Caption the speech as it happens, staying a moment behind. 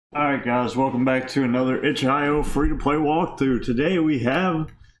Alright guys, welcome back to another itch.io free-to-play walkthrough. Today we have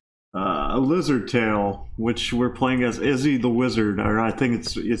a lizard tail, which we're playing as Izzy the Wizard, or I think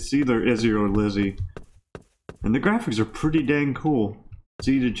it's either Izzy or Lizzie. And the graphics are pretty dang cool.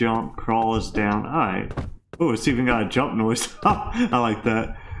 Z to jump, crawl is down. Alright. Oh, it's even got a jump noise. I like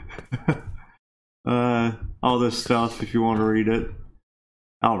that. All this stuff, if you want to read it.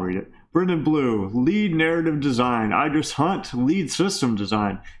 I'll read it. Brendan Blue, lead narrative design. Idris Hunt, lead system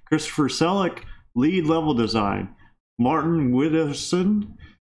design. Christopher Selleck, lead level design. Martin Widdowson,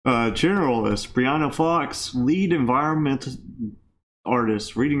 generalist. Brianna Fox, lead environment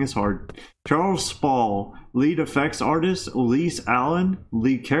artist. Reading is hard. Charles Spall, lead effects artist. Elise Allen,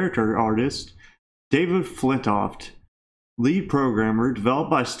 lead character artist. David Flintoft, lead programmer. Developed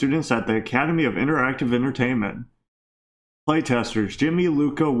by students at the Academy of Interactive Entertainment. Playtesters: Jimmy,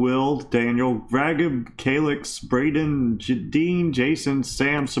 Luca, Will, Daniel, Ragib, Calix, Braden, Dean, Jason,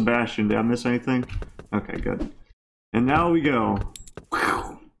 Sam, Sebastian. Did I miss anything? Okay, good. And now we go.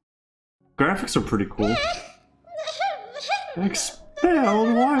 Whew. Graphics are pretty cool.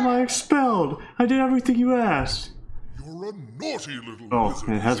 Expelled? Why am I expelled? I did everything you asked. You're a naughty little wizard.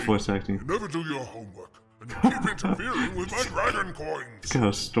 It has voice acting. You never do your homework, and you keep interfering with my dragon coins. It's got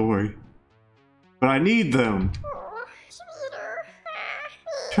a story. But I need them.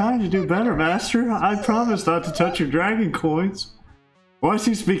 Trying to do better, Master. I promise not to touch your dragon coins. Why does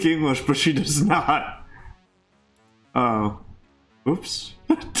he speak English, but she does not? Oh. Oops.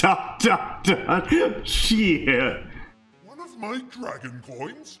 Dot, dot, dot. Shit. One of my dragon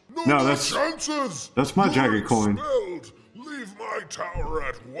coins? No, that's chances. That's my You're dragon coin. Expelled. Leave my tower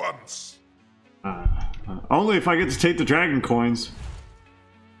at once. Only if I get to take the dragon coins.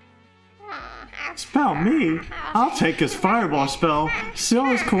 Spell me? I'll take his fireball spell, steal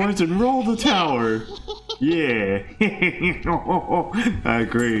his coins, and roll the tower. Yeah. I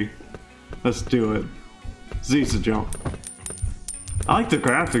agree. Let's do it. Z's a jump. I like the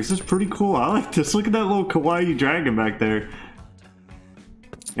graphics. It's pretty cool. I like this. Look at that little kawaii dragon back there.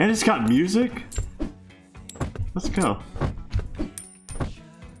 And it's got music. Let's go.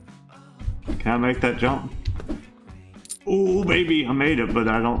 Can I make that jump? Oh, baby, I made it, but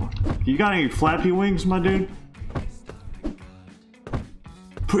I don't... You got any flappy wings, my dude?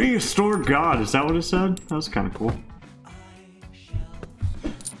 Prehistoric God, is that what it said? That was kind of cool.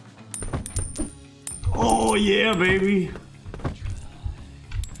 Oh, yeah, baby.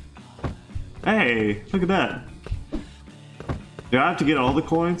 Hey, look at that. Do I have to get all the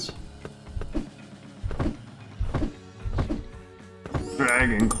coins?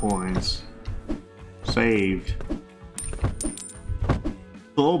 Dragon coins. Saved.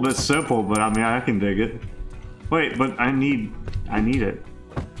 A little bit simple, but I mean, I can dig it. Wait, but I need it.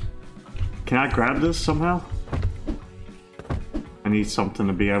 Can I grab this somehow? I need something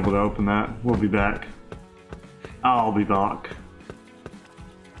to be able to open that. We'll be back. I'll be back.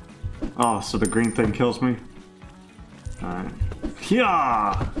 Oh, so the green thing kills me? Alright.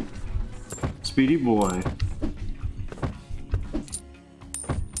 Yeah! Speedy boy.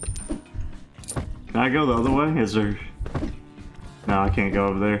 Can I go the other way? Is there... No, I can't go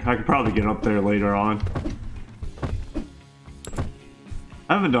over there. I could probably get up there later on.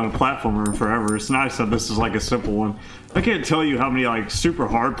 I haven't done a platformer in forever. It's nice that this is like a simple one. I can't tell you how many like super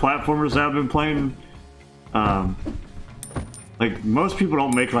hard platformers I've been playing. Like most people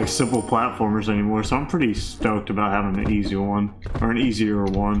don't make like simple platformers anymore, so I'm pretty stoked about having an easy one or an easier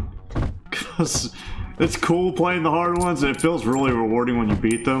one. Cause it's cool playing the hard ones and it feels really rewarding when you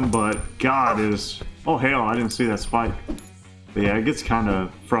beat them, but God is... Oh hell, I didn't see that spike. But yeah, it gets kind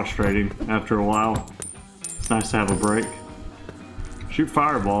of frustrating after a while. It's nice to have a break. Shoot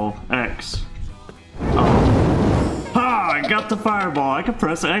fireball. X. Oh. Ha! I got the fireball. I can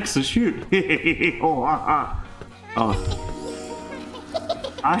press X to shoot. Oh, oh.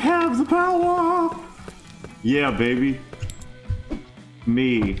 I have the power! Yeah, baby.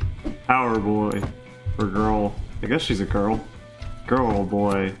 Me. Power boy. Or girl. I guess she's a girl. Girl or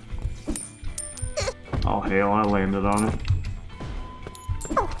boy. Oh, hell, I landed on it.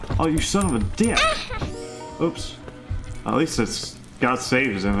 Oh, you son of a dick! Oops. At least it's got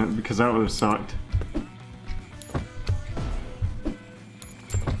saves in it, because that would have sucked.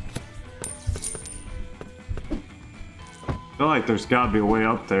 I feel like there's gotta be a way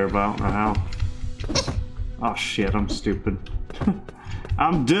up there, but I don't know how. Oh shit, I'm stupid.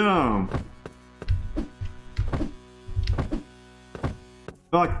 I'm dumb! I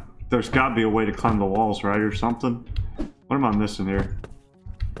feel like there's gotta be a way to climb the walls, right, or something? What am I missing here?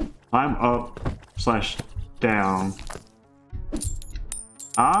 Climb up / down.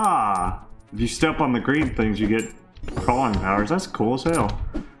 Ah! If you step on the green things, you get crawling powers. That's cool as hell.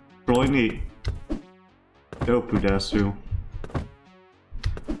 Really neat. Go, Pudesu.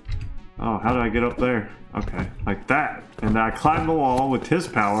 Oh, how did I get up there? Okay, like that. And then I climb the wall with his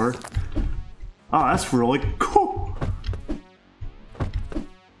power. Oh, that's really cool.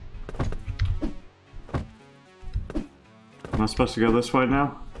 Am I supposed to go this way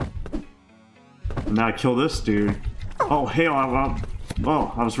now? And now I kill this dude. Oh, hell,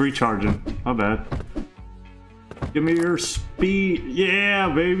 I was recharging. My bad. Give me your speed.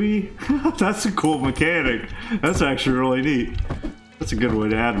 Yeah, baby. That's a cool mechanic. That's actually really neat. That's a good way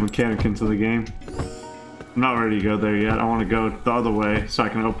to add a mechanic into the game. I'm not ready to go there yet. I want to go the other way so I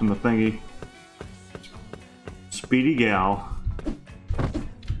can open the thingy. Speedy gal.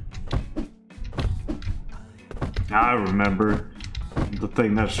 Now I remember the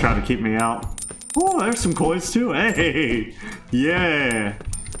thing that's trying to keep me out. Oh, there's some coins too. Hey, yeah.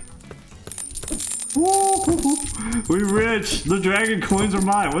 Woo, we rich. The dragon coins are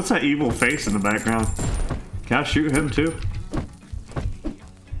mine. What's that evil face in the background? Can I shoot him too?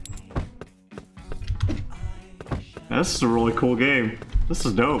 This is a really cool game. This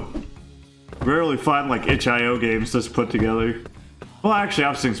is dope. Rarely find like itch.io games this put together. Well, actually,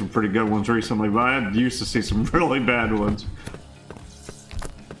 I've seen some pretty good ones recently, but I used to see some really bad ones.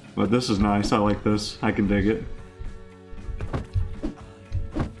 But this is nice. I like this. I can dig it.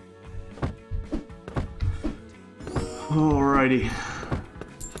 Alrighty.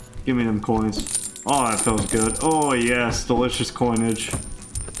 Give me them coins. Oh, that feels good. Oh, yes. Delicious coinage.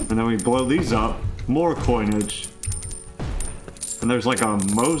 And then we blow these up. More coinage. And there's like a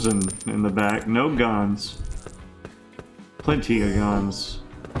Mosin in the back. No guns. Plenty of guns.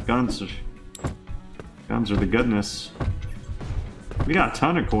 Guns are the goodness. We got a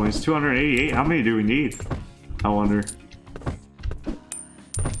ton of coins. 288. How many do we need? I wonder.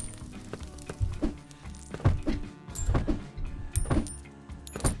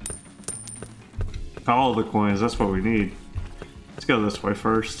 All the coins. That's what we need. Let's go this way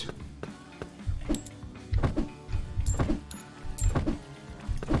first.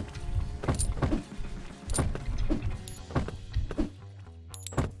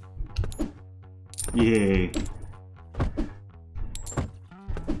 Yay.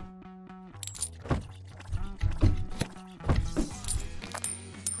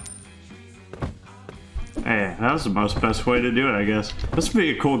 Hey, that was the best way to do it, I guess. This would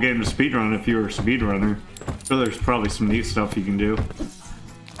be a cool game to speedrun if you were a speedrunner. So there's probably some neat stuff you can do.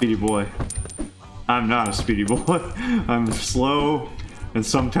 Speedy boy. I'm not a speedy boy. I'm slow and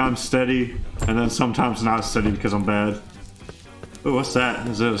sometimes steady, and then sometimes not steady because I'm bad. Oh, what's that?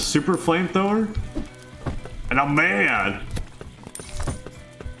 Is it a super flamethrower? And I'm mad!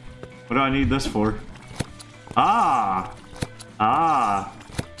 What do I need this for? Ah! Ah!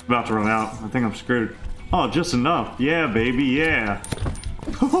 It's about to run out. I think I'm screwed. Oh, just enough. Yeah, baby, yeah.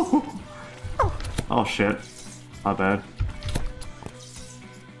 Oh, shit. My bad.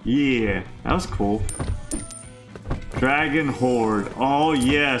 Yeah, that was cool. Dragon Horde. Oh,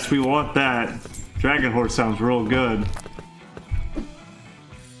 yes, we want that. Dragon Horde sounds real good.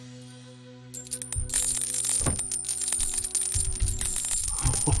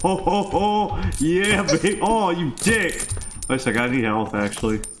 Oh, yeah, baby. Oh, you dick. Wait a second, I need health,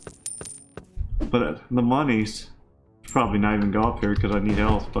 actually. But the monies probably not even go up here because I need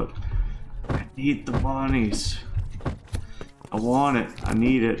health, but I need the monies. I want it. I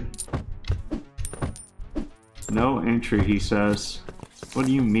need it. No entry, he says. What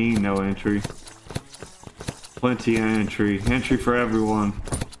do you mean, no entry? Plenty of entry. Entry for everyone.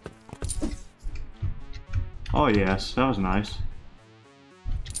 Oh, yes. That was nice.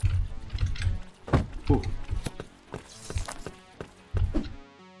 Ooh.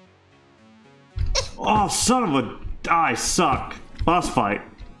 Oh, son of a... I suck. Boss fight.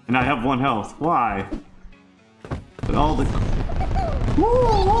 And I have 1 health. Why? But all the... Woo!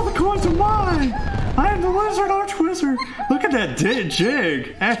 All the coins are mine! I am the wizard arch-wizard! Look at that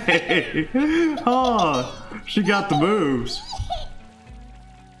jig! Hey! Oh! She got the moves.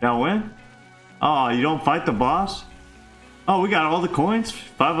 Now win? Oh, you don't fight the boss? Oh, we got all the coins?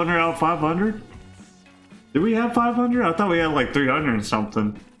 500 out of 500? Did we have 500? I thought we had like 300 and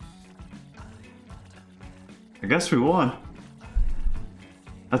something. I guess we won.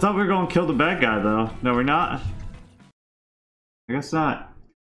 I thought we were going to kill the bad guy, though. No, we're not. I guess not.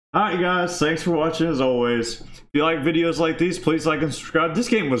 Alright, guys. Thanks for watching, as always. If you like videos like these, please like and subscribe. This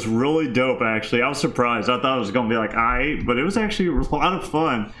game was really dope, actually. I was surprised. I thought it was going to be like, aight, but it was actually a lot of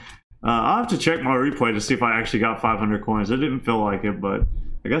fun. I'll have to check my replay to see if I actually got 500 coins. It didn't feel like it, but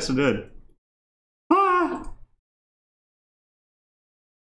I guess it did.